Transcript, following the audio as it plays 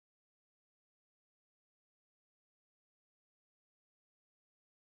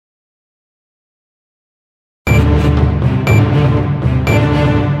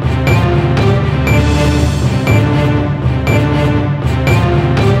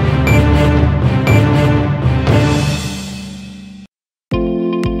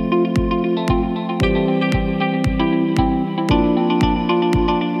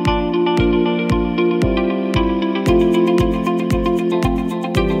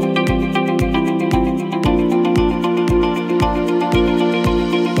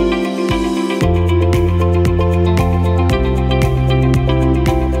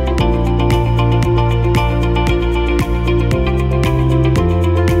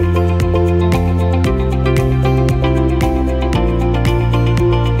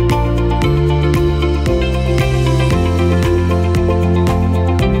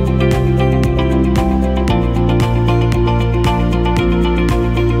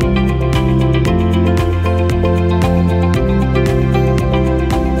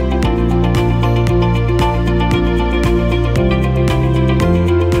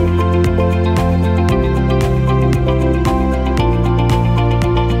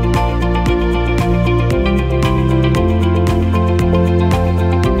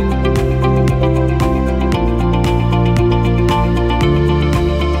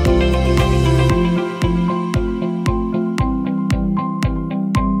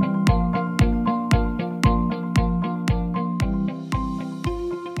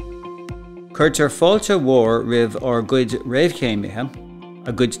Cuirtear fáilte mhór ribh ar gcuid réamhchéimithe,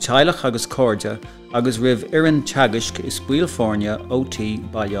 a gcuid teaghlach agus cóide, agus ribh iarrainn teagaisc is buail fórne OT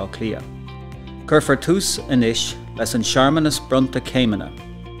bailá clia. Cuirfar tús inis leis an searmanas brunta céimena.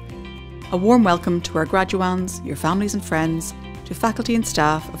 A warm welcome to our graduands, your families and friends, to faculty and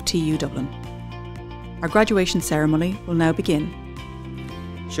staff of TU Dublin. Our graduation ceremony will now begin.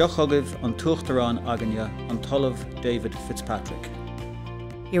 Seo chugaibh an tuachtarán aganne an talamh David Fitzpatrick.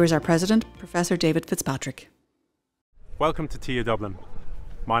 Here is our President, Professor David Fitzpatrick. Welcome to TU Dublin.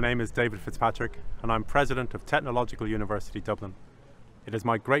 My name is David Fitzpatrick and I'm President of Technological University Dublin. It is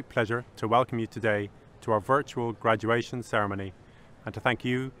my great pleasure to welcome you today to our virtual graduation ceremony and to thank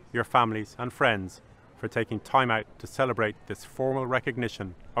you, your families and friends for taking time out to celebrate this formal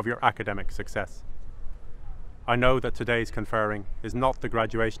recognition of your academic success. I know that today's conferring is not the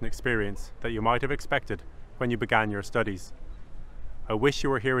graduation experience that you might have expected when you began your studies. I wish you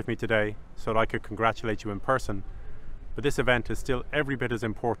were here with me today so that I could congratulate you in person, but this event is still every bit as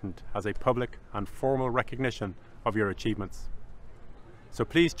important as a public and formal recognition of your achievements. So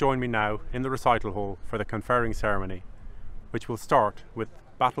please join me now in the recital hall for the conferring ceremony, which will start with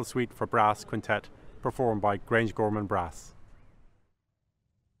Battle Suite for Brass Quintet performed by Grangegorman Brass.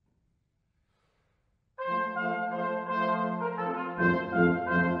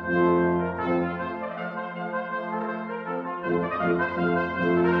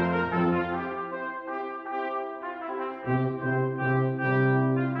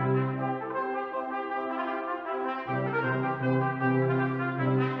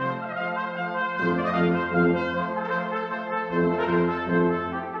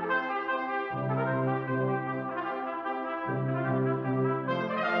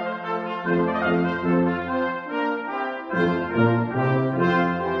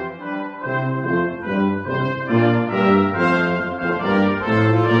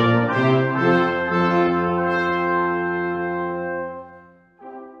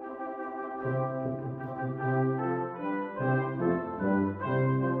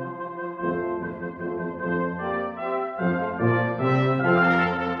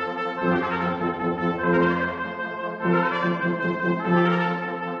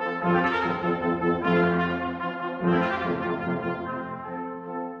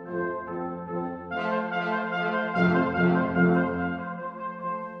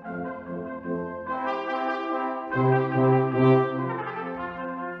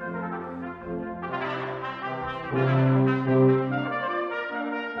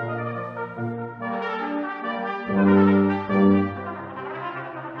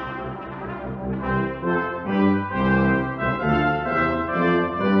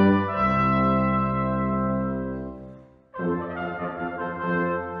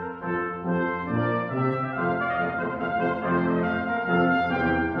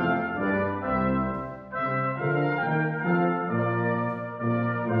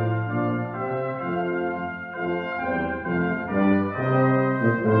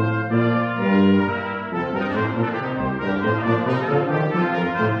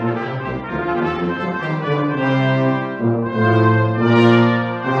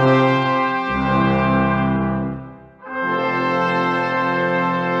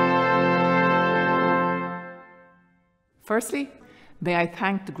 Firstly, may I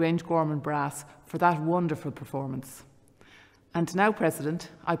thank the Grangegorman Brass for that wonderful performance. And now, President,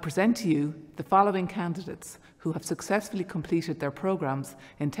 I present to you the following candidates who have successfully completed their programmes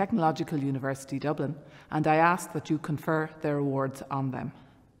in Technological University Dublin, and I ask that you confer their awards on them.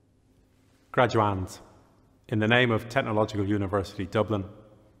 Graduands, in the name of Technological University Dublin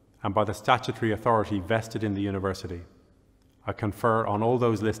and by the statutory authority vested in the university, I confer on all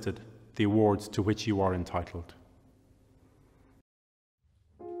those listed the awards to which you are entitled.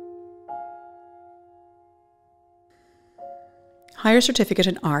 Higher Certificate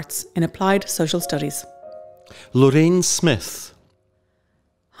in Arts in Applied Social Studies. Lorraine Smith.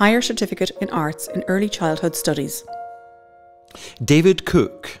 Higher Certificate in Arts in Early Childhood Studies. David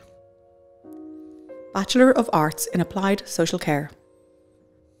Cook. Bachelor of Arts in Applied Social Care.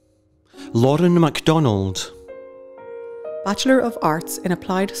 Lauren MacDonald. Bachelor of Arts in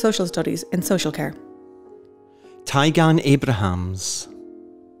Applied Social Studies in Social Care. Tygan Abrahams.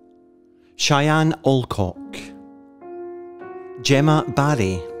 Cheyenne Alcock. Gemma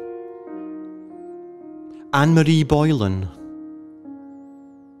Barry. Anne-Marie Boylan.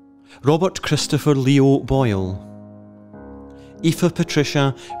 Robert Christopher Leo Boyle. Aoife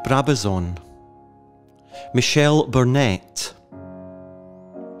Patricia Brabazon. Michelle Burnett.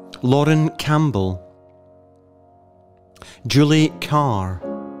 Lauren Campbell. Julie Carr.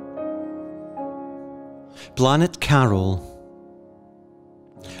 Blanet Carroll.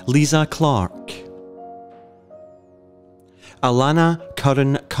 Lisa Clark. Alana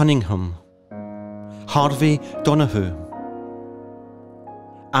Curran Cunningham. Harvey Donahue.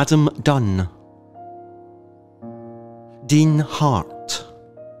 Adam Dunn. Dean Hart.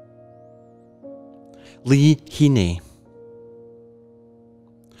 Lee Heaney.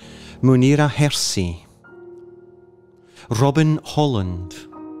 Munira Hersey. Robin Holland.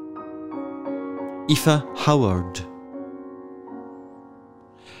 Aoife Howard.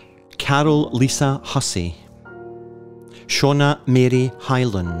 Carol Lisa Hussey. Shauna Mary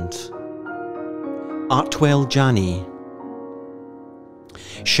Highland. Artwell Janney.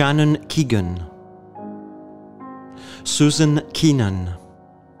 Shannon Keegan. Susan Keenan.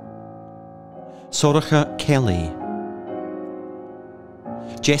 Sorcha Kelly.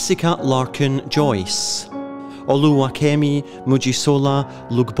 Jessica Larkin Joyce. Oluwakemi Mujisola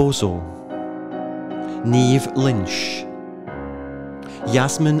Lugbozo. Neve Lynch.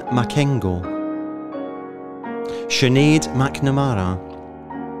 Yasmin Makengo. Sinead McNamara.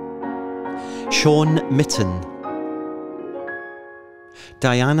 Sean Mitten.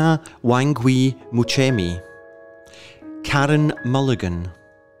 Diana Wangui Muchemi. Karen Mulligan.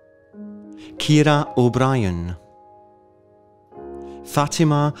 Kira O'Brien.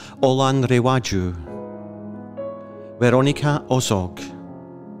 Fatima Olan Rewaju. Veronica Ozog.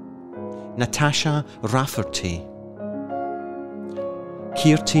 Natasha Rafferty.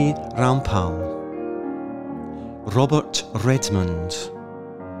 Kirti Rampal. Robert Redmond.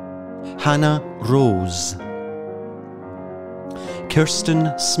 Hannah Rose.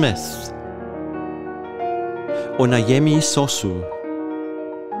 Kirsten Smith. Onayemi Sosu.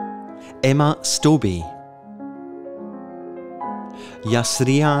 Emma Stobie.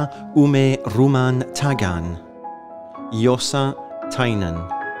 Yasria Ume Ruman Tagan. Yosa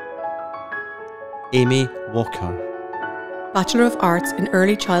Tynan. Amy Walker. Bachelor of Arts in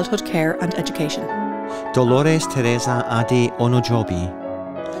Early Childhood Care and Education. Dolores Teresa Ade Onojobi.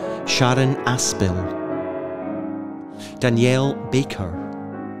 Sharon Aspill. Danielle Baker.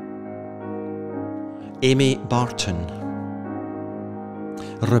 Amy Barton.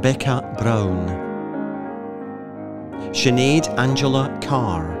 Rebecca Brown. Sinead Angela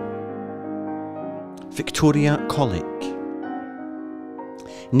Carr. Victoria Colick.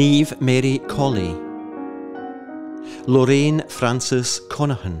 Neve Mary Colley. Lorraine Frances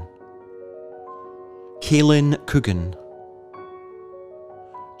Conahan. Kaylin Coogan.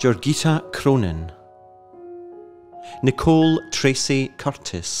 Georgita Cronin. Nicole Tracy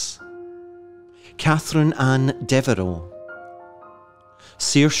Curtis. Catherine Ann Devereux.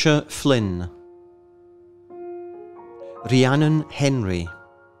 Saoirse Flynn. Rhiannon Henry.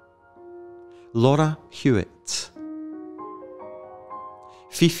 Laura Hewitt.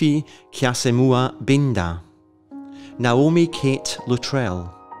 Fifi Kiasemua Binda. Naomi Kate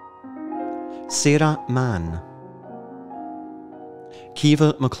Luttrell. Sarah Mann.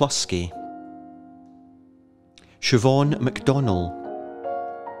 Kiva McCluskey. Siobhan McDonnell.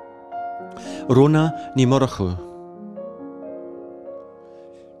 Rona Nimorochu.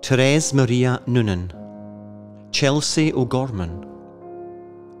 Therese Maria Noonan. Chelsea O'Gorman.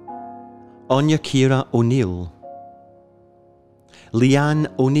 Anya Kira O'Neill. Leanne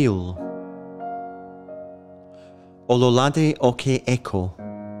O'Neill. Ololade Oke Eko.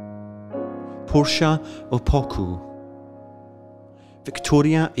 Portia Opoku.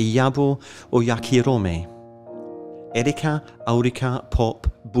 Victoria Iyabo Oyakirome. Erika Aurica Pop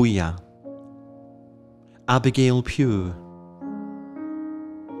Buya. Abigail Pugh.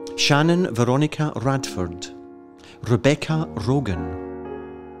 Shannon Veronica Radford. Rebecca Rogan.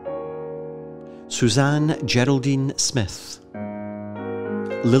 Suzanne Geraldine Smith.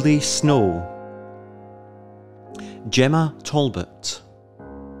 Lily Snow. Gemma Talbot.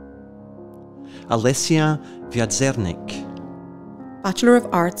 Alessia Viadzernik. Bachelor of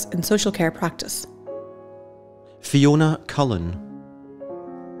Arts in Social Care Practice. Fiona Cullen.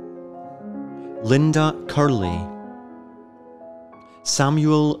 Linda Curley.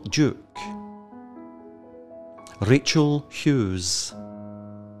 Samuel Duke. Rachel Hughes.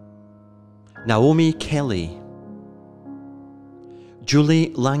 Naomi Kelly.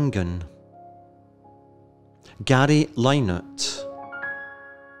 Julie Langan. Gary Lynott.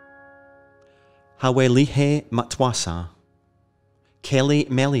 Hawelihe Matwasa. Kelly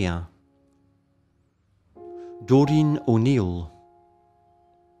Melia. Doreen O'Neill.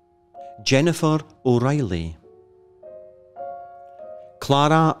 Jennifer O'Reilly.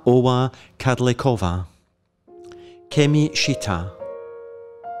 Clara Owa Kadlekova. Kemi Shita.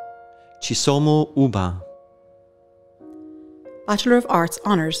 Chisomo Uba. Bachelor of Arts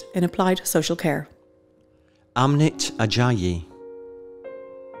Honours in Applied Social Care. Amnit Ajayi.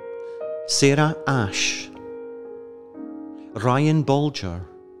 Sarah Ash, Ryan Bolger,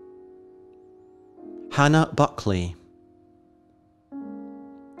 Hannah Buckley,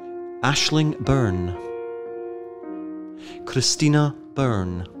 Aisling Byrne, Christina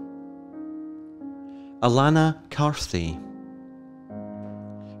Byrne, Alana Carthy,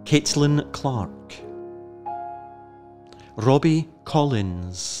 Caitlin Clark, Robbie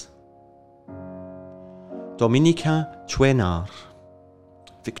Collins, Dominica Chuenar,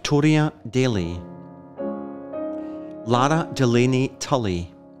 Victoria Daly, Lara Delaney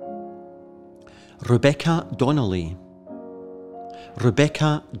Tully, Rebecca Donnelly,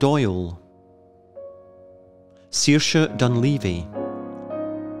 Rebecca Doyle, Saoirse Dunleavy,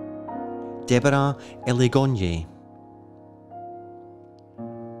 Deborah Eligonye,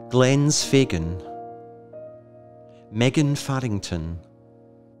 Glens Fagan, Megan Farrington,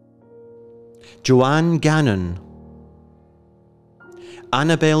 Joanne Gannon,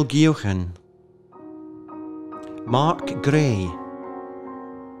 Annabelle Geochen, Mark Gray,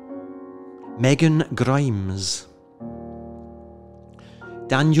 Megan Grimes,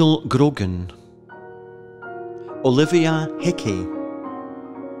 Daniel Grogan, Olivia Hickey,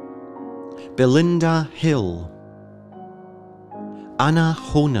 Belinda Hill, Anna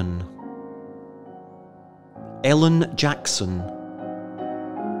Honan, Ellen Jackson,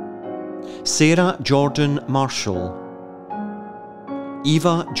 Sarah Jordan Marshall,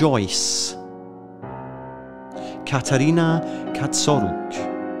 Eva Joyce, Katarina Katsoruk,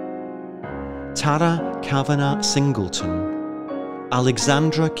 Tara Kavanagh Singleton,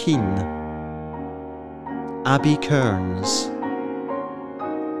 Alexandra Keane, Abby Kearns,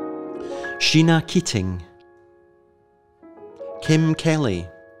 Sheena Keating, Kim Kelly,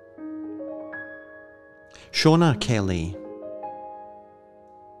 Shona Kelly,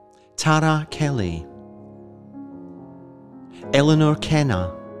 Tara Kelly, Eleanor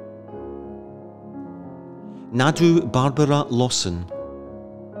Kenna, Nadu Barbara Lawson,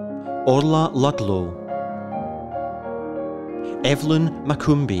 Orla Ludlow, Evelyn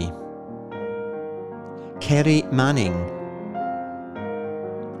Macumbi, Kerry Manning,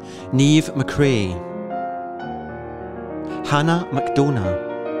 Niamh McRae, Hannah McDonough,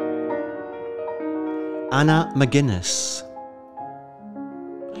 Anna McGuinness,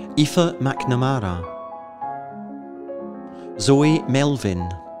 Aoife McNamara, Zoe Melvin,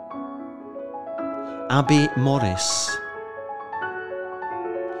 Abby Morris,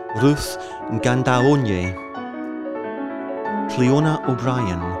 Ruth Ngandaonye, Cleona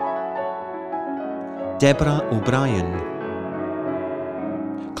O'Brien, Deborah O'Brien,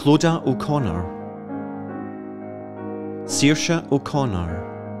 Clodagh O'Connor, Saoirse O'Connor,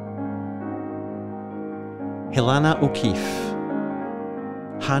 Helena O'Keefe,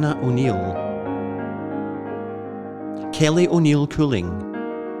 Hannah O'Neill, Kelly O'Neill Cooling,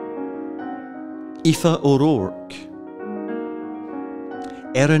 Aoife O'Rourke,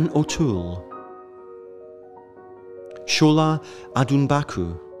 Erin O'Toole, Shola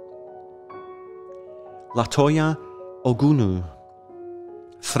Adunbaku, Latoya Ogunu,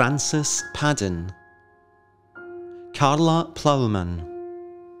 Frances Padden, Carla Plowman,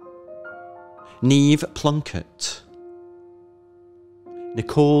 Niamh Plunkett,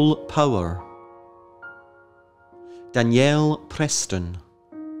 Nicole Power, Danielle Preston,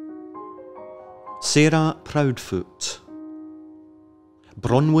 Sarah Proudfoot,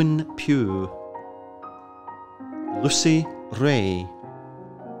 Bronwyn Pugh, Lucy Ray,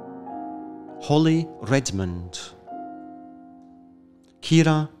 Holly Redmond,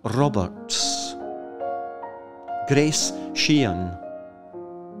 Kira Roberts, Grace Sheehan,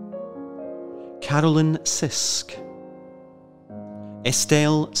 Carolyn Sisk,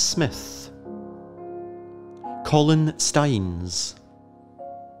 Estelle Smith, Colin Steins,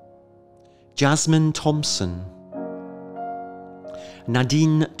 Jasmine Thompson,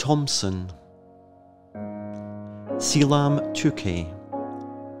 Nadine Thompson, Seelam Touquet,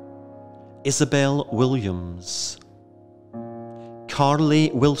 Isabel Williams, Carly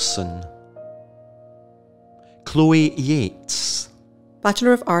Wilson, Chloe Yates,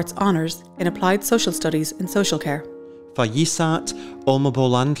 Bachelor of Arts Honours in Applied Social Studies in Social Care. Fayisat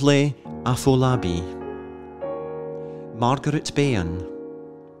Omobolandle Afolabi, Margaret Bayan,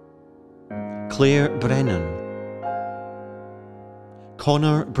 Claire Brennan,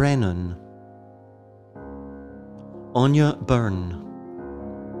 Connor Brennan, Anya Byrne,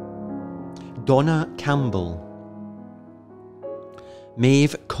 Donna Campbell,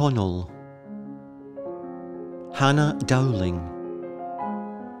 Maeve Connell, Hannah Dowling,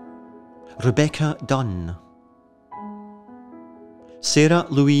 Rebecca Dunn, Sarah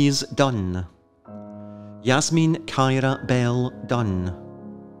Louise Dunn, Yasmin Kyra Bell Dunn,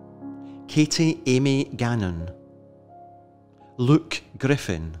 Katie Amy Gannon, Luke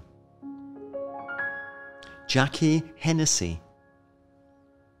Griffin, Jackie Hennessy,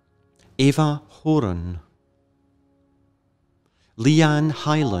 Eva Horan, Leanne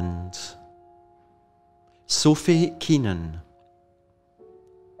Highland, Sophie Keenan,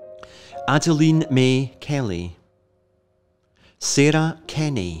 Adeline May Kelly, Sarah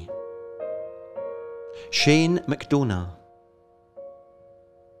Kenny, Shane McDonough,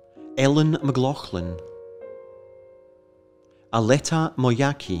 Ellen McLaughlin, Aletta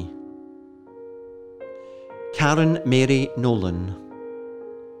Moyaki, Karen Mary Nolan,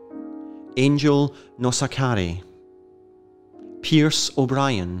 Angel Nosakari, Pierce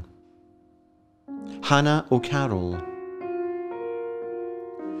O'Brien, Hannah O'Carroll,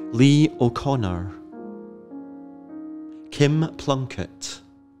 Lee O'Connor, Kim Plunkett,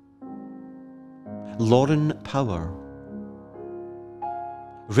 Lauren Power,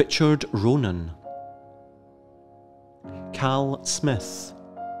 Richard Ronan, Cal Smith,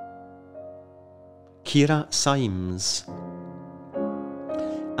 Kira Symes,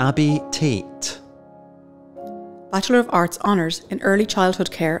 Abby Tate, Bachelor of Arts Honours in Early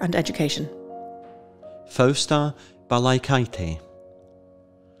Childhood Care and Education. Fausta Balaikaite,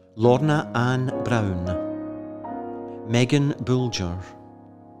 Lorna Ann Brown, Megan Bulger,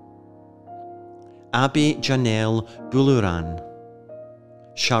 Abby Janelle Buluran,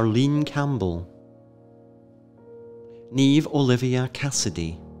 Charlene Campbell, Neve Olivia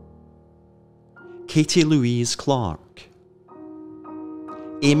Cassidy, Katie Louise Clark,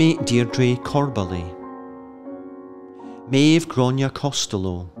 Amy Deirdre Corbally, Maeve Gronya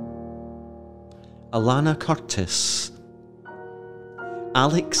Costello, Alana Curtis,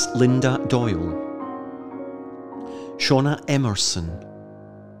 Alex Linda Doyle, Shauna Emerson,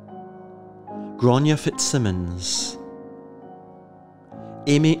 Gronya Fitzsimmons,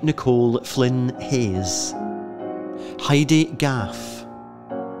 Amy Nicole Flynn Hayes, Heidi Gaff,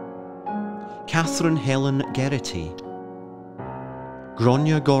 Catherine Helen Geraghty,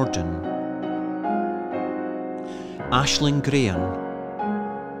 Gronya Gordon, Aisling Graham,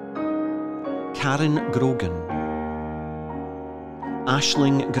 Karen Grogan,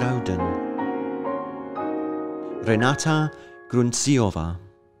 Aisling Groudon, Renata Grunziova,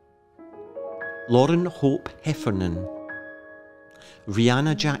 Lauren Hope Heffernan,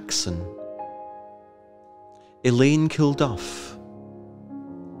 Rihanna Jackson, Elaine Kilduff,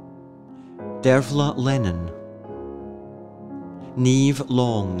 Dervla Lennon, Neve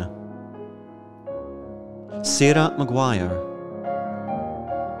Long, Sarah Maguire,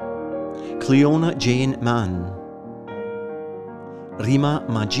 Cleona Jane Mann, Rima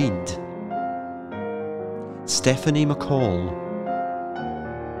Majid, Stephanie McCall,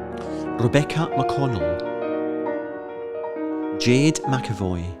 Rebecca McConnell, Jade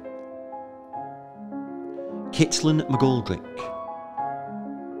McAvoy, Caitlin McGoldrick,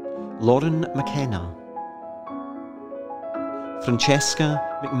 Lauren McKenna, Francesca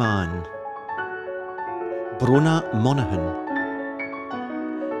McMahon, Brona Monaghan,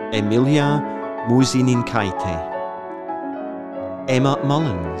 Emilia Muzininkaite, Emma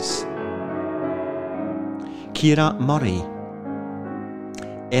Mullins, Kira Murray,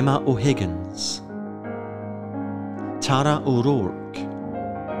 Emma O'Higgins, Tara O'Rourke,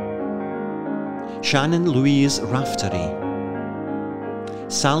 Shannon Louise Raftery,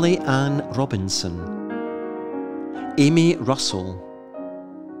 Sally Ann Robinson, Amy Russell,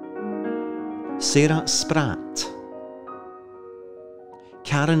 Sarah Spratt,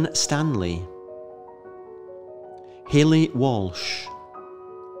 Karen Stanley, Hayley Walsh,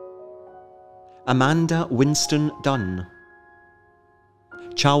 Amanda Winston Dunn,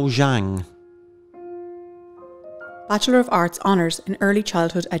 Chao Zhang, Bachelor of Arts Honours in Early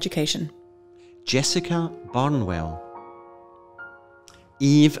Childhood Education. Jessica Barnwell,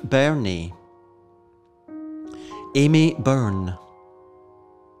 Eve Burney, Amy Byrne,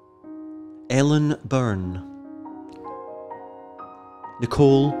 Ellen Byrne,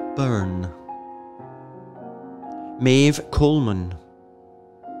 Nicole Byrne, Maeve Coleman,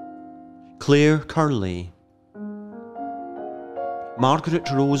 Claire Curley,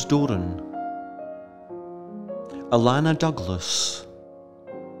 Margaret Rose Doran, Alana Douglas,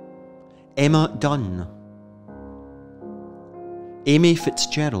 Emma Dunn, Amy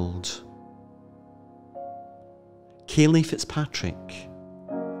Fitzgerald, Kaylee Fitzpatrick,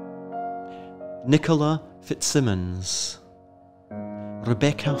 Nicola Fitzsimmons,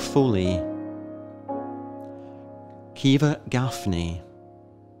 Rebecca Foley, Kiva Gaffney,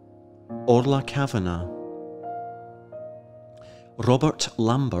 Orla Kavanagh, Robert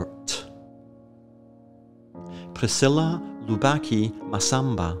Lambert, Priscilla Lubaki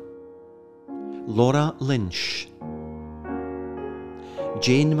Masamba, Laura Lynch,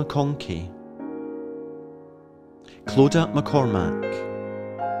 Jane McConkey, Clodagh McCormack,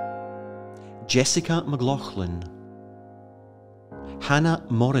 Jessica McLaughlin, Hannah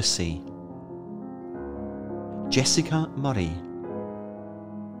Morrissey, Jessica Murray,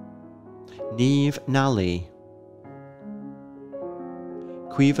 Niamh Nally,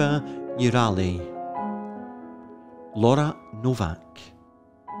 Quiva Nurali, Laura Novak,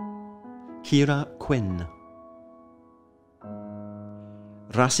 Kira Quinn,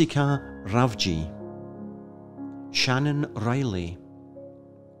 Rasika Ravji, Shannon Riley,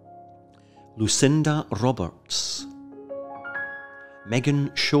 Lucinda Roberts,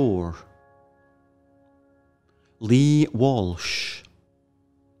 Megan Shore, Lee Walsh,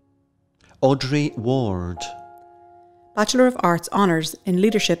 Audrey Ward, Bachelor of Arts Honours in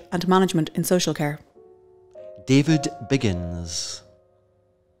Leadership and Management in Social Care. David Biggins,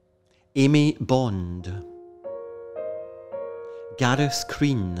 Amy Bond, Gareth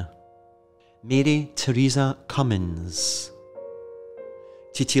Crean, Mary Teresa Cummins,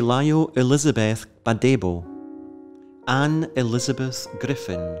 Titilayo Elizabeth Badebo, Anne Elizabeth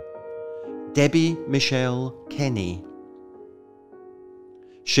Griffin, Debbie Michelle Kenny,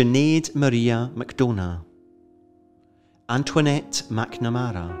 Sinead Maria McDonough, Antoinette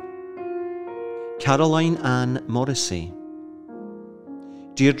McNamara, Caroline Ann Morrissey,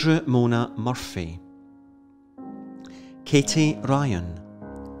 Deirdre Mona Murphy, Katie Ryan,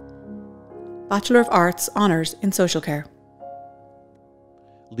 Bachelor of Arts Honours in Social Care.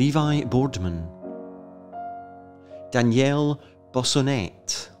 Levi Boardman, Danielle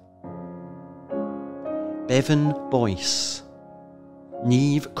Bossonette, Bevan Boyce,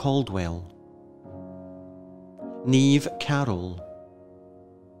 Niamh Caldwell, Niamh Carroll,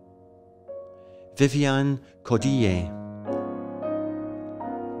 Viviane Codille,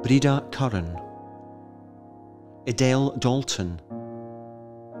 Breda Curran, Adele Dalton,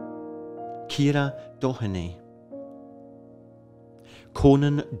 Ciara Doheny,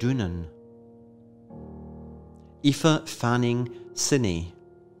 Conan Doonan, Aoife Fanning Sinney,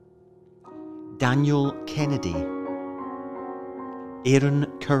 Daniel Kennedy, Aaron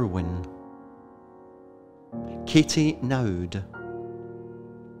Kerwin, Katie Naud,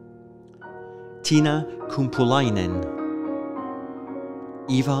 Tina Kumpulainen,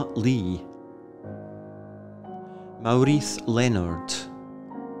 Eva Lee, Maurice Leonard,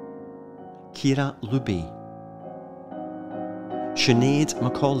 Kira Luby, Sinead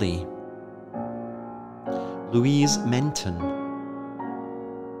Macaulay, Louise Menton,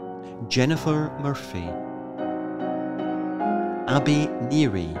 Jennifer Murphy, Abby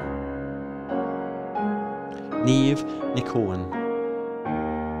Neary, Niamh Nicoan,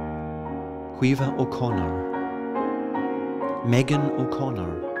 Quiva O'Connor, Megan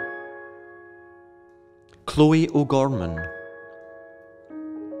O'Connor, Chloe O'Gorman,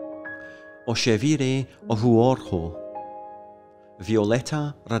 Oshevire Ohuorho,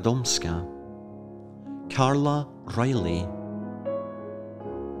 Violetta Radomska, Carla Riley,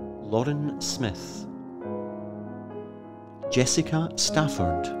 Lauren Smith, Jessica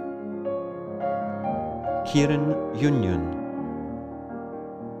Stafford, Kieran Union,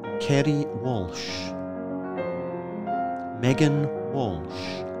 Kerry Walsh, Megan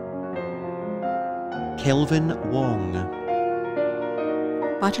Walsh, Kelvin Wong,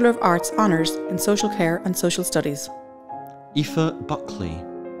 Bachelor of Arts Honours in Social Care and Social Studies. Aoife Buckley,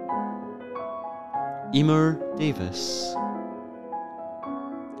 Emer Davis,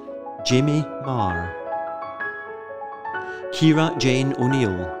 Jamie Marr, Ciara Jane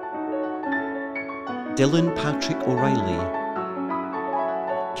O'Neill, Dylan Patrick O'Reilly,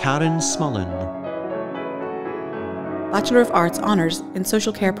 Karen Smullen, Bachelor of Arts Honours in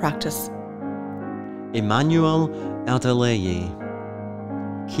Social Care Practice. Emmanuel Adeleye,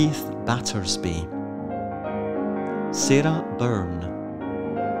 Keith Battersby, Sarah Byrne,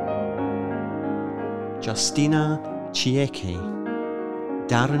 Justina Chieke,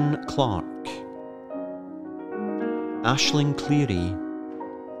 Darren Clark, Aisling Cleary,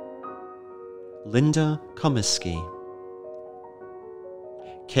 Linda Comiskey,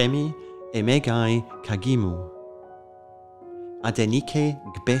 Kemi Emegai Kagimu, Adenike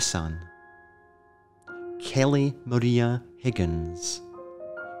Gbesan, Kelly Maria Higgins,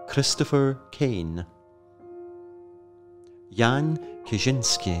 Christopher Kane, Jan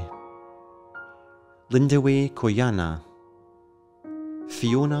Kaczynski, Lindawe Koyana,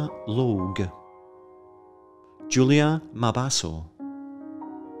 Fiona Logue, Julia Mabaso,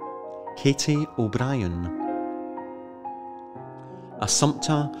 Katie O'Brien,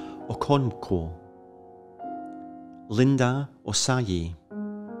 Assumpta Okonkwo, Linda Osayi,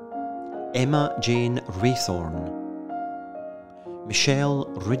 Emma Jane Raythorne, Michelle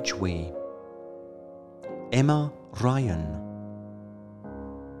Ridgway, Emma Ryan,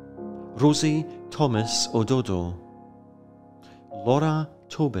 Rosie Thomas Ododo, Laura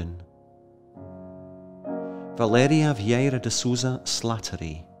Tobin, Valeria Vieira de Souza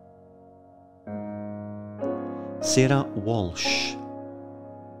Slattery, Sarah Walsh,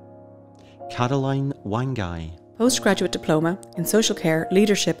 Caroline Wangai, Postgraduate Diploma in Social Care,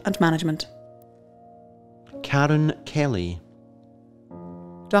 Leadership and Management. Karen Kelly,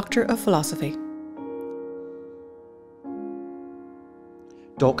 Doctor of Philosophy.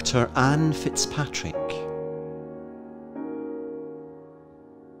 Dr. Anne Fitzpatrick,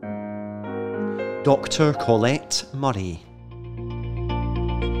 Dr. Colette Murray,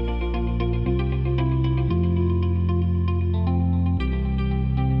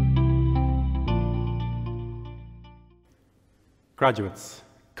 Graduates,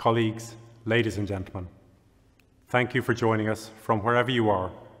 colleagues, ladies and gentlemen, thank you for joining us from wherever you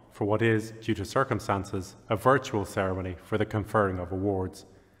are for what is, due to circumstances, a virtual ceremony for the conferring of awards,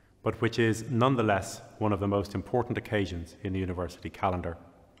 but which is nonetheless one of the most important occasions in the university calendar.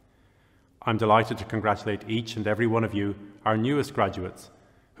 I'm delighted to congratulate each and every one of you, our newest graduates,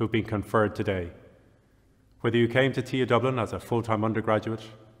 who've been conferred today. Whether you came to TU Dublin as a full-time undergraduate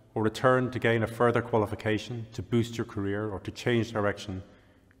or returned to gain a further qualification, to boost your career or to change direction,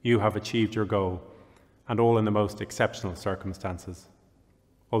 you have achieved your goal, and all in the most exceptional circumstances.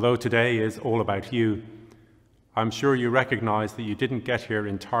 Although today is all about you, I'm sure you recognise that you didn't get here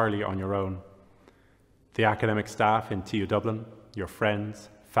entirely on your own. The academic staff in TU Dublin, your friends,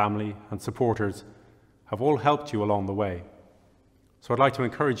 family and supporters have all helped you along the way. So I'd like to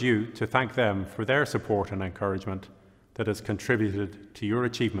encourage you to thank them for their support and encouragement that has contributed to your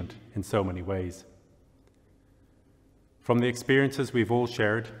achievement in so many ways. From the experiences we've all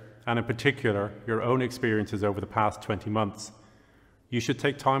shared, and in particular your own experiences over the past 20 months, you should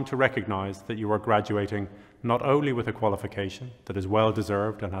take time to recognise that you are graduating not only with a qualification that is well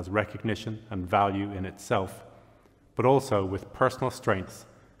deserved and has recognition and value in itself, but also with personal strengths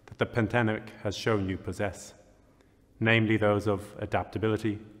that the pandemic has shown you possess, namely those of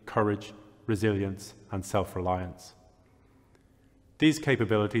adaptability, courage, resilience and self-reliance. These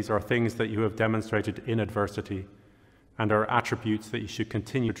capabilities are things that you have demonstrated in adversity and are attributes that you should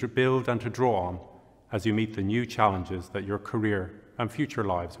continue to build and to draw on as you meet the new challenges that your career and future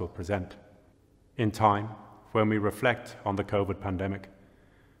lives will present. In time, when we reflect on the COVID pandemic,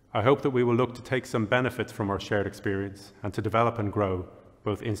 I hope that we will look to take some benefits from our shared experience and to develop and grow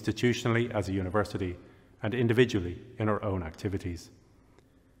both institutionally as a university and individually in our own activities.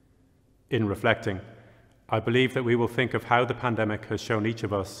 In reflecting, I believe that we will think of how the pandemic has shown each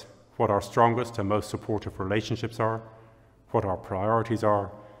of us what our strongest and most supportive relationships are, what our priorities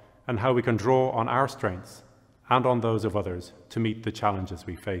are, and how we can draw on our strengths and on those of others to meet the challenges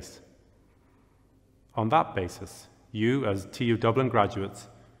we face. On that basis, you as TU Dublin graduates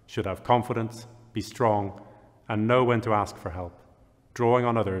should have confidence, be strong, and know when to ask for help, drawing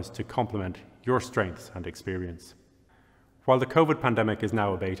on others to complement your strengths and experience. While the COVID pandemic is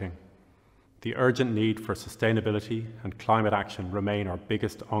now abating, the urgent need for sustainability and climate action remain our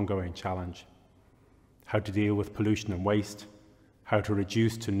biggest ongoing challenge. How to deal with pollution and waste, how to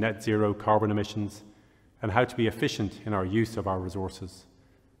reduce to net zero carbon emissions, and how to be efficient in our use of our resources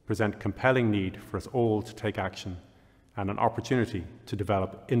present compelling need for us all to take action and an opportunity to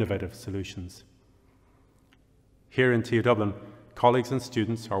develop innovative solutions. Here in TU Dublin, colleagues and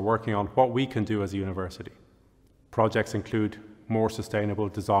students are working on what we can do as a university. Projects include more sustainable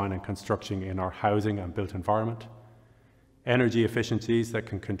design and construction in our housing and built environment, energy efficiencies that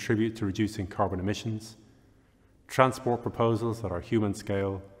can contribute to reducing carbon emissions, transport proposals that are human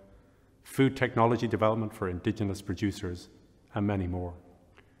scale, food technology development for Indigenous producers, and many more.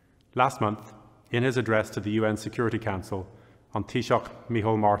 Last month, in his address to the UN Security Council, on Taoiseach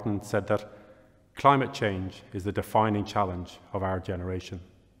Micheál Martin said that climate change is the defining challenge of our generation.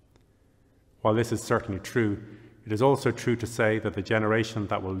 While this is certainly true, it is also true to say that the generation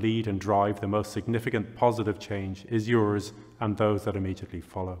that will lead and drive the most significant positive change is yours and those that immediately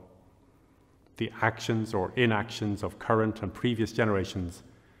follow. The actions or inactions of current and previous generations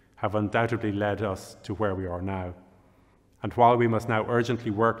have undoubtedly led us to where we are now. And while we must now urgently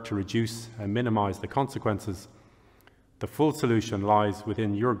work to reduce and minimise the consequences, the full solution lies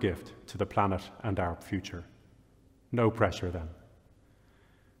within your gift to the planet and our future. No pressure then.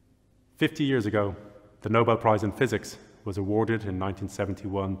 50 years ago, the Nobel Prize in Physics was awarded in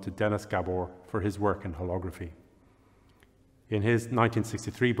 1971 to Denis Gabor for his work in holography. In his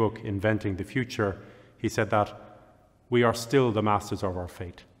 1963 book, Inventing the Future, he said that we are still the masters of our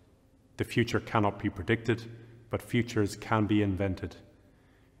fate. The future cannot be predicted, but futures can be invented.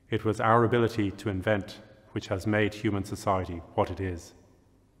 It was our ability to invent which has made human society what it is.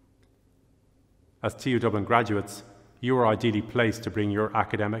 As TU Dublin graduates, you are ideally placed to bring your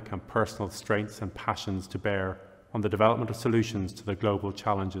academic and personal strengths and passions to bear on the development of solutions to the global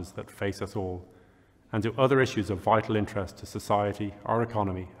challenges that face us all, and to other issues of vital interest to society, our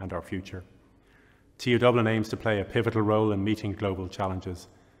economy, and our future. TU Dublin aims to play a pivotal role in meeting global challenges,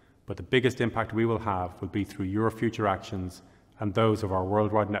 but the biggest impact we will have will be through your future actions and those of our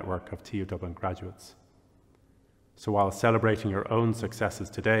worldwide network of TU Dublin graduates. So while celebrating your own successes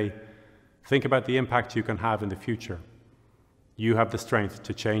today, think about the impact you can have in the future. You have the strength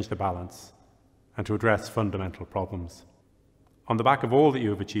to change the balance and to address fundamental problems. On the back of all that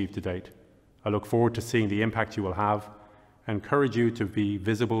you have achieved to date, I look forward to seeing the impact you will have and encourage you to be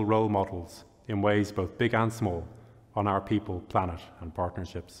visible role models in ways both big and small on our people, planet and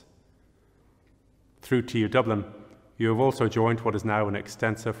partnerships. Through TU Dublin, you have also joined what is now an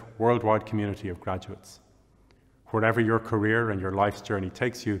extensive worldwide community of graduates. Wherever your career and your life's journey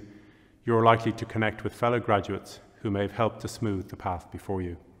takes you, you are likely to connect with fellow graduates who may have helped to smooth the path before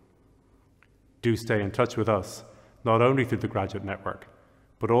you. Do stay in touch with us, not only through the graduate network,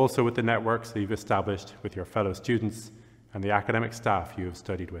 but also with the networks that you've established with your fellow students and the academic staff you have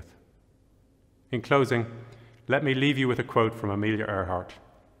studied with. In closing, let me leave you with a quote from Amelia Earhart,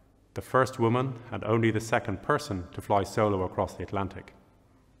 the first woman and only the second person to fly solo across the Atlantic,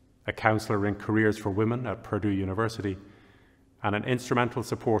 a counsellor in careers for women at Purdue University, and an instrumental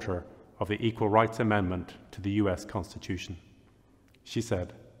supporter of the Equal Rights Amendment to the US Constitution. She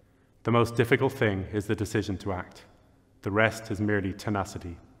said, "The most difficult thing is the decision to act. The rest is merely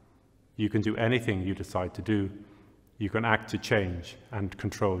tenacity. You can do anything you decide to do. You can act to change and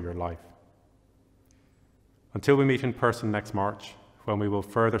control your life." Until we meet in person next March, when we will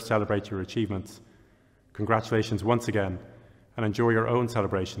further celebrate your achievements, congratulations once again, and enjoy your own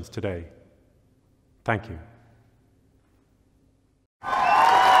celebrations today. Thank you.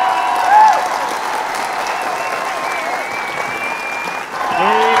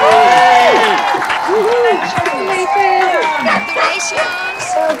 Congratulations!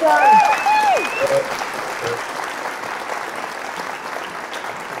 Well done.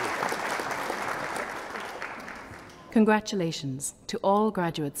 Congratulations to all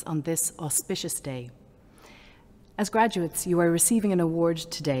graduates on this auspicious day. As graduates, you are receiving an award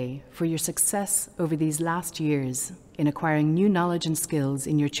today for your success over these last years in acquiring new knowledge and skills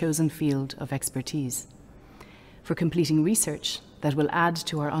in your chosen field of expertise, for completing research that will add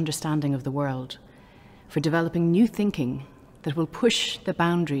to our understanding of the world, for developing new thinking that will push the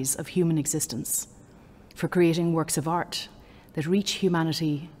boundaries of human existence, for creating works of art that reach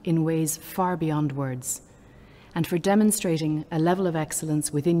humanity in ways far beyond words, and for demonstrating a level of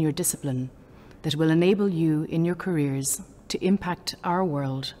excellence within your discipline that will enable you in your careers to impact our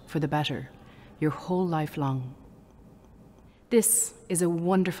world for the better, your whole life long. This is a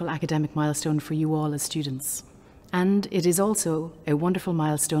wonderful academic milestone for you all as students, and it is also a wonderful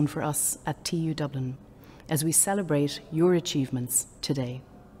milestone for us at TU Dublin as we celebrate your achievements today.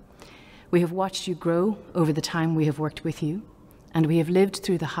 We have watched you grow over the time we have worked with you, and we have lived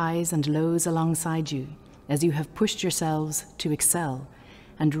through the highs and lows alongside you as you have pushed yourselves to excel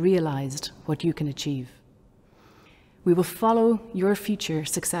and realized what you can achieve. We will follow your future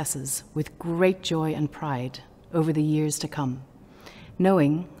successes with great joy and pride over the years to come,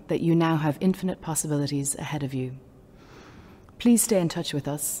 knowing that you now have infinite possibilities ahead of you. Please stay in touch with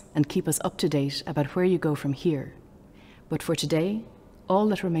us and keep us up to date about where you go from here. But for today, all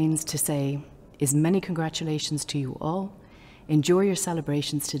that remains to say is many congratulations to you all, enjoy your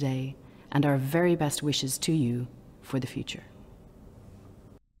celebrations today, and our very best wishes to you for the future.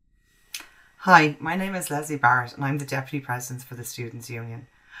 Hi, my name is Leslie Barrett and I'm the Deputy President for the Students' Union,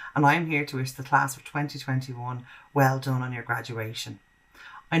 and I'm here to wish the class of 2021 well done on your graduation.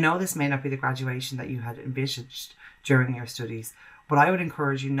 I know this may not be the graduation that you had envisaged during your studies, but I would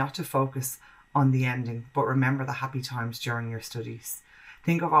encourage you not to focus on the ending, but remember the happy times during your studies.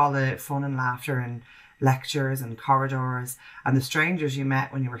 Think of all the fun and laughter and lectures and corridors and the strangers you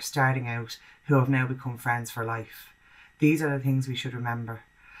met when you were starting out who have now become friends for life. These are the things we should remember.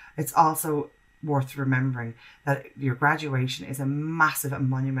 It's also worth remembering that your graduation is a massive and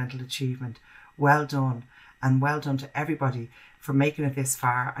monumental achievement. Well done, and well done to everybody for making it this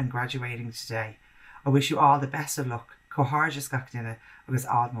far and graduating today. I wish you all the best of luck. Coharjas gachdine agus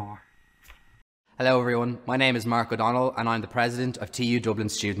Ardmore. Hello everyone, my name is Mark O'Donnell and I'm the President of TU Dublin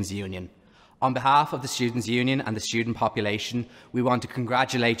Students' Union. On behalf of the Students' Union and the student population, we want to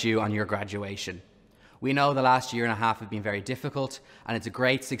congratulate you on your graduation. We know the last year and a half have been very difficult, and it's a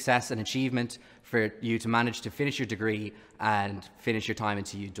great success and achievement for you to manage to finish your degree and finish your time in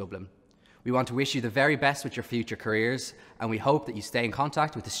TU Dublin. We want to wish you the very best with your future careers, and we hope that you stay in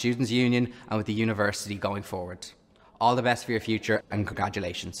contact with the Students' Union and with the university going forward. All the best for your future, and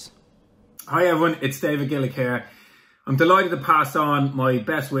congratulations. Hi everyone, it's David Gillick here. I'm delighted to pass on my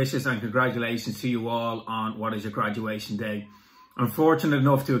best wishes and congratulations to you all on what is your graduation day. I'm fortunate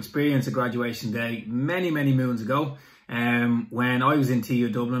enough to experience a graduation day many moons ago when I was in TU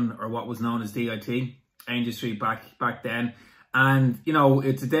Dublin, or what was known as DIT, Angel Street back then. And, you know,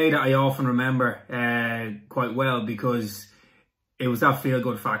 it's a day that I often remember quite well because it was that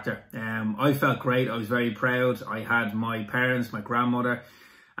feel-good factor. I felt great. I was very proud. I had my parents, my grandmother,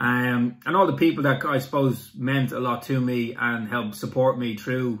 and all the people that I suppose meant a lot to me and helped support me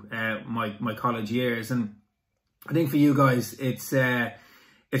through my college years. And I think for you guys, it's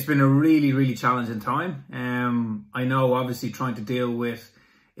been a really challenging time. I know, obviously, trying to deal with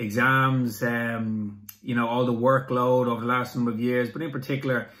exams, you know, all the workload over the last number of years, but in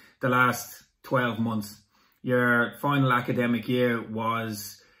particular, the last 12 months. Your final academic year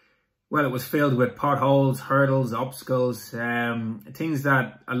was, well, it was filled with potholes, hurdles, obstacles, things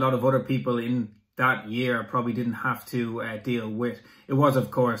that a lot of other people in that year probably didn't have to deal with. It was,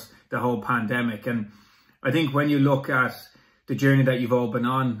 of course, the whole pandemic. And I think when you look at the journey that you've all been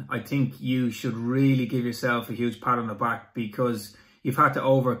on, I think you should really give yourself a huge pat on the back, because you've had to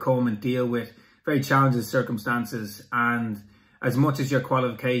overcome and deal with very challenging circumstances. And as much as your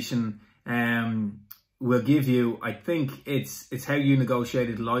qualification will give you, I think it's how you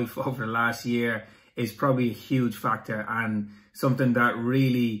negotiated life over the last year is probably a huge factor, and something that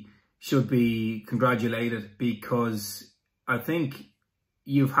really should be congratulated, because I think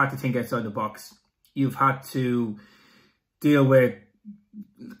you've had to think outside the box. You've had to deal with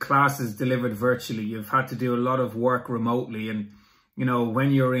classes delivered virtually. You've had to do a lot of work remotely, and you know,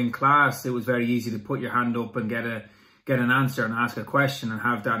 when you're in class, it was very easy to put your hand up and get an answer and ask a question and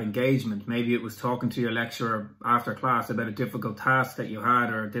have that engagement. Maybe it was talking to your lecturer after class about a difficult task that you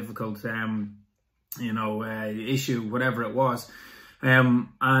had, or a difficult, you know, issue, whatever it was. And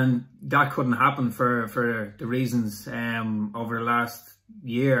that couldn't happen for the reasons over the last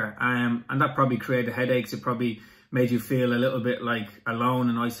year. And that probably created headaches. It probably made you feel a little bit like alone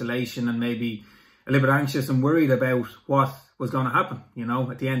in isolation, and maybe a little bit anxious and worried about what was going to happen. You know,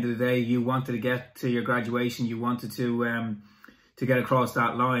 at the end of the day, you wanted to get to your graduation, you wanted to get across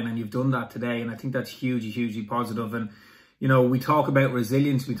that line, and you've done that today. And I think that's hugely positive. And you know, we talk about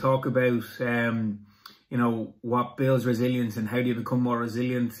resilience, we talk about you know, what builds resilience and how do you become more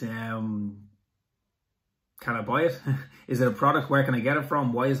resilient. Can I buy it? Is it a product? Where can I get it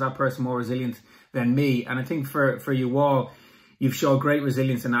from? Why is that person more resilient than me? And I think for you all, you've shown great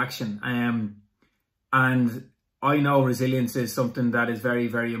resilience in action. And I know resilience is something that is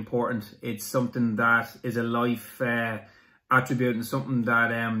very important. It's something that is a life attribute, and something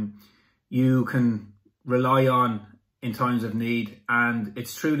that you can rely on in times of need. And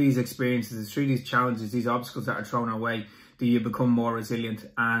it's through these experiences, it's through these challenges, these obstacles that are thrown our way, that you become more resilient.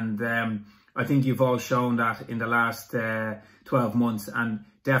 And I think you've all shown that in the last 12 months, and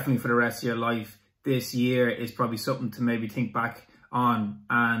definitely for the rest of your life. This year is probably something to maybe think back on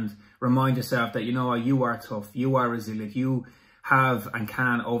and remind yourself that, you know, you are tough, you are resilient, you have and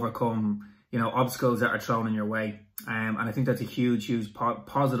can overcome, you know, obstacles that are thrown in your way. And I think that's a huge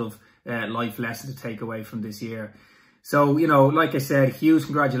positive life lesson to take away from this year. So, you know, like I said, huge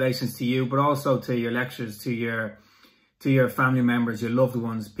congratulations to you, but also to your lecturers, to your family members, your loved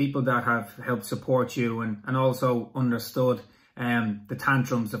ones, people that have helped support you and also understood the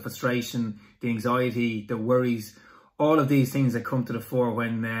tantrums, the frustration, the anxiety, the worries, all of these things that come to the fore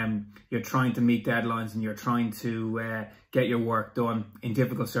when you're trying to meet deadlines and you're trying to get your work done in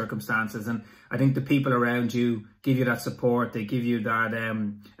difficult circumstances. And I think the people around you give you that support, they give you that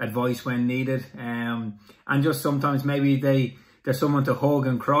advice when needed, and just sometimes maybe there's someone to hug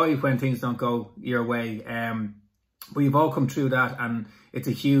and cry when things don't go your way. But you've all come through that, and it's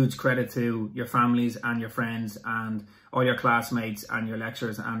a huge credit to your families and your friends and all your classmates and your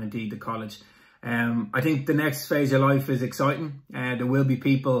lecturers and indeed the college. I think the next phase of your life is exciting. There will be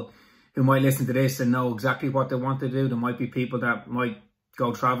people who might listen to this and know exactly what they want to do. There might be people that might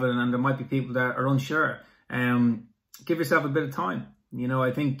go traveling, and there might be people that are unsure. Give yourself a bit of time. You know,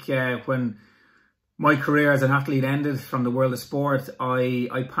 I think when my career as an athlete ended from the world of sport,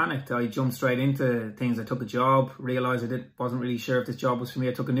 I panicked. I jumped straight into things. I took a job, realised I wasn't really sure if this job was for me.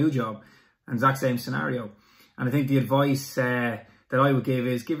 I took a new job, and exact same scenario. And I think the advice that I would give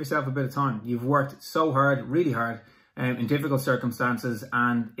is give yourself a bit of time. You've worked so hard, really hard, in difficult circumstances,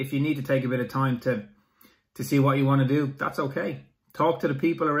 and if you need to take a bit of time to to see what you want to do, that's okay. Talk to the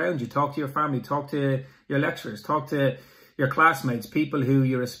people around you, talk to your family, talk to your lecturers, talk to your classmates, people who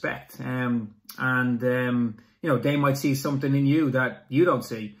you respect. You know, they might see something in you that you don't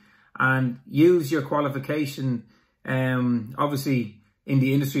see, and use your qualification, obviously, in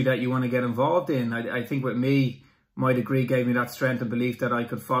the industry that you want to get involved in. I think with me, my degree gave me that strength and belief that I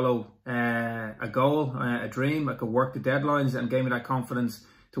could follow a goal, a dream. I could work the deadlines, and gave me that confidence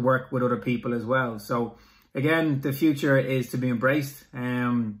to work with other people as well. So again, the future is to be embraced.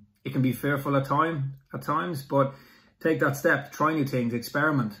 It can be fearful at times, but take that step, try new things,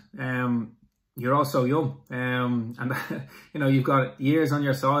 experiment. You're also young, and you know, you've got years on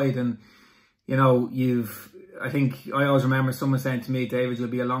your side, and you know, I think I always remember someone saying to me, David, you'll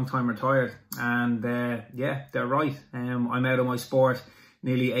be a long time retired. And yeah, they're right. I'm out of my sport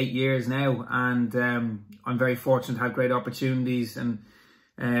nearly 8 years now, and I'm very fortunate to have great opportunities and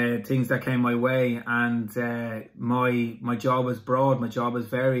things that came my way. And my job is broad, my job is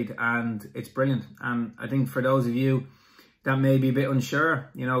varied, and it's brilliant. And I think for those of you that may be a bit unsure,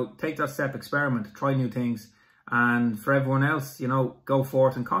 you know, take that step, experiment, try new things. And for everyone else, you know, go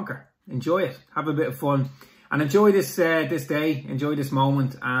forth and conquer. Enjoy it, have a bit of fun. And enjoy this this day, enjoy this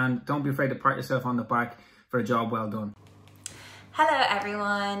moment, and don't be afraid to pat yourself on the back for a job well done. Hello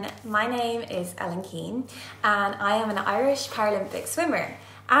everyone, my name is Ellen Keane, and I am an Irish Paralympic swimmer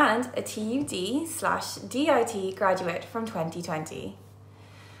and a TUD/DIT graduate from 2020.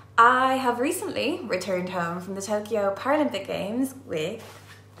 I have recently returned home from the Tokyo Paralympic Games with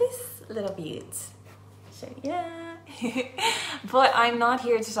this little beaut. Yeah. But I'm not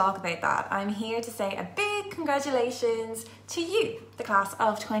here to talk about that. I'm here to say a big congratulations to you, the class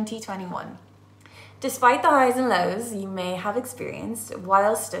of 2021. Despite the highs and lows you may have experienced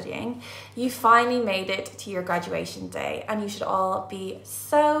while studying, you finally made it to your graduation day, and you should all be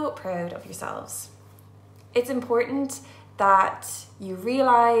so proud of yourselves. It's important that you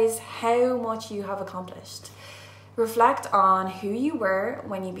realize how much you have accomplished. Reflect on who you were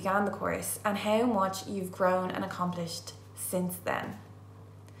when you began the course and how much you've grown and accomplished since then.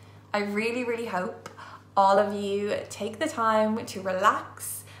 I really, really hope all of you take the time to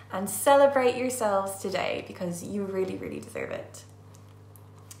relax and celebrate yourselves today, because you really, really deserve it.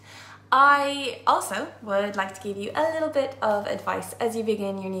 I also would like to give you a little bit of advice as you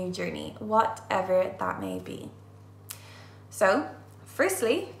begin your new journey, whatever that may be. So,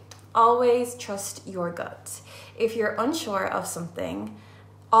 firstly, always trust your gut. If you're unsure of something,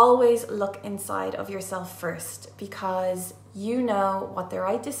 always look inside of yourself first, because you know what the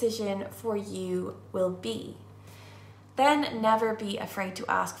right decision for you will be. Then never be afraid to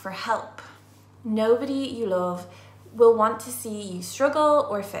ask for help. Nobody you love will want to see you struggle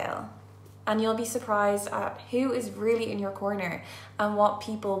or fail, and you'll be surprised at who is really in your corner and what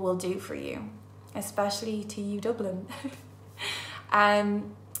people will do for you, especially TU Dublin.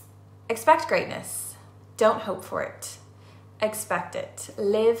 Expect greatness. Don't hope for it. Expect it.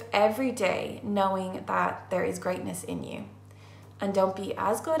 Live every day knowing that there is greatness in you. And don't be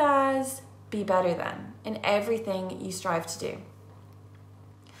as good as, be better than in everything you strive to do.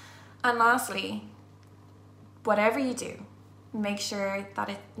 And lastly, whatever you do, make sure that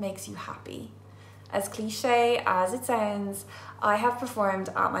it makes you happy. As cliche as it sounds, I have performed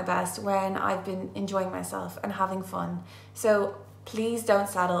at my best when I've been enjoying myself and having fun. So please don't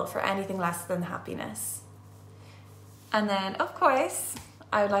settle for anything less than happiness. And then, of course,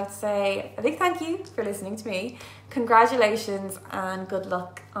 I would like to say a big thank you for listening to me. Congratulations and good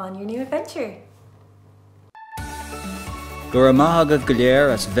luck on your new adventure. Gur maithagad go léir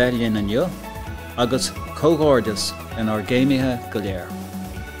as bheilín aniu, agus cógordas in our géimithe go léir.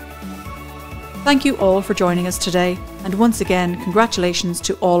 Thank you all for joining us today, and once again, congratulations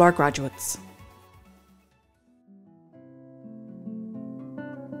to all our graduates.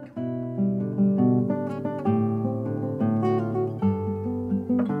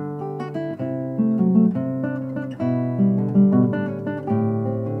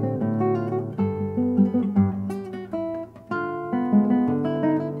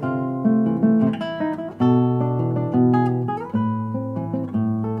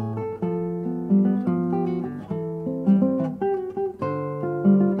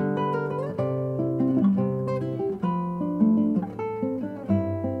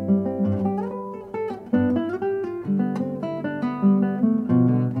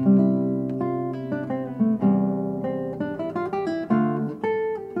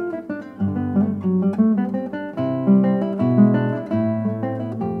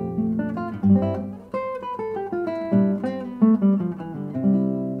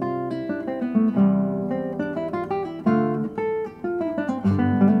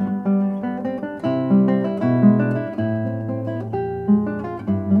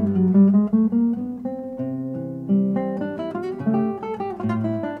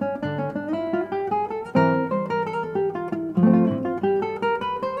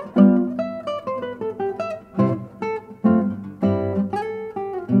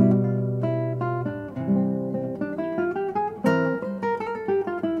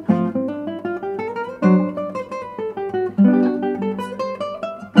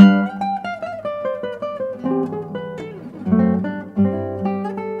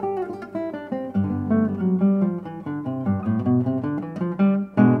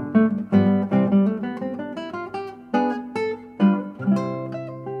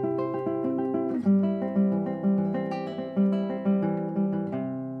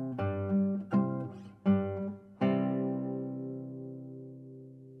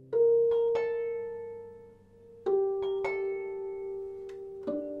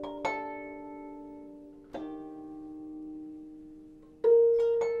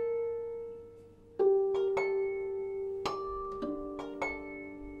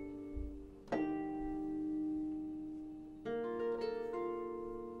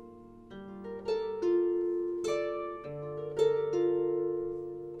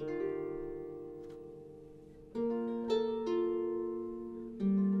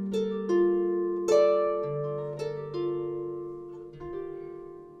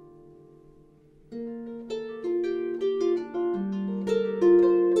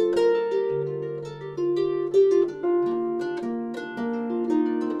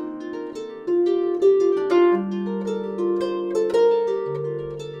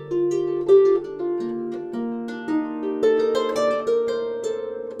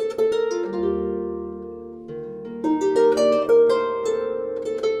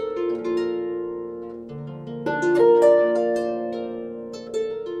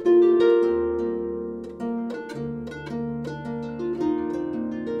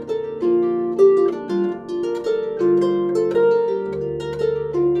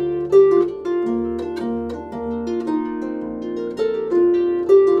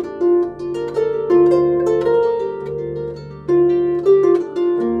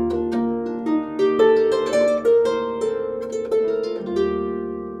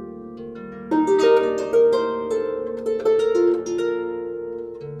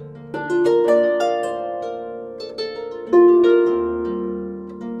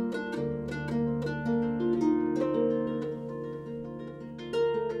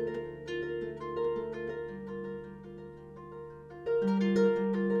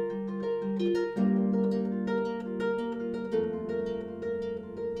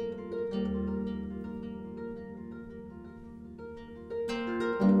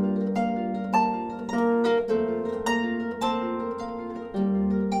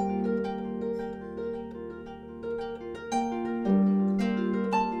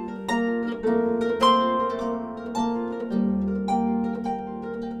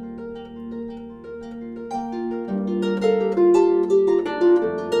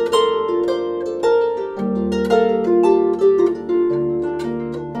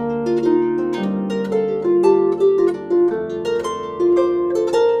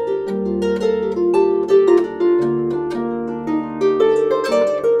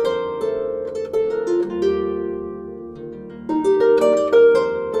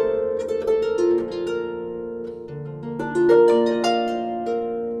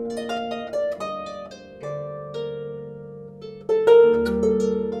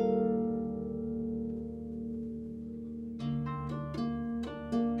 you.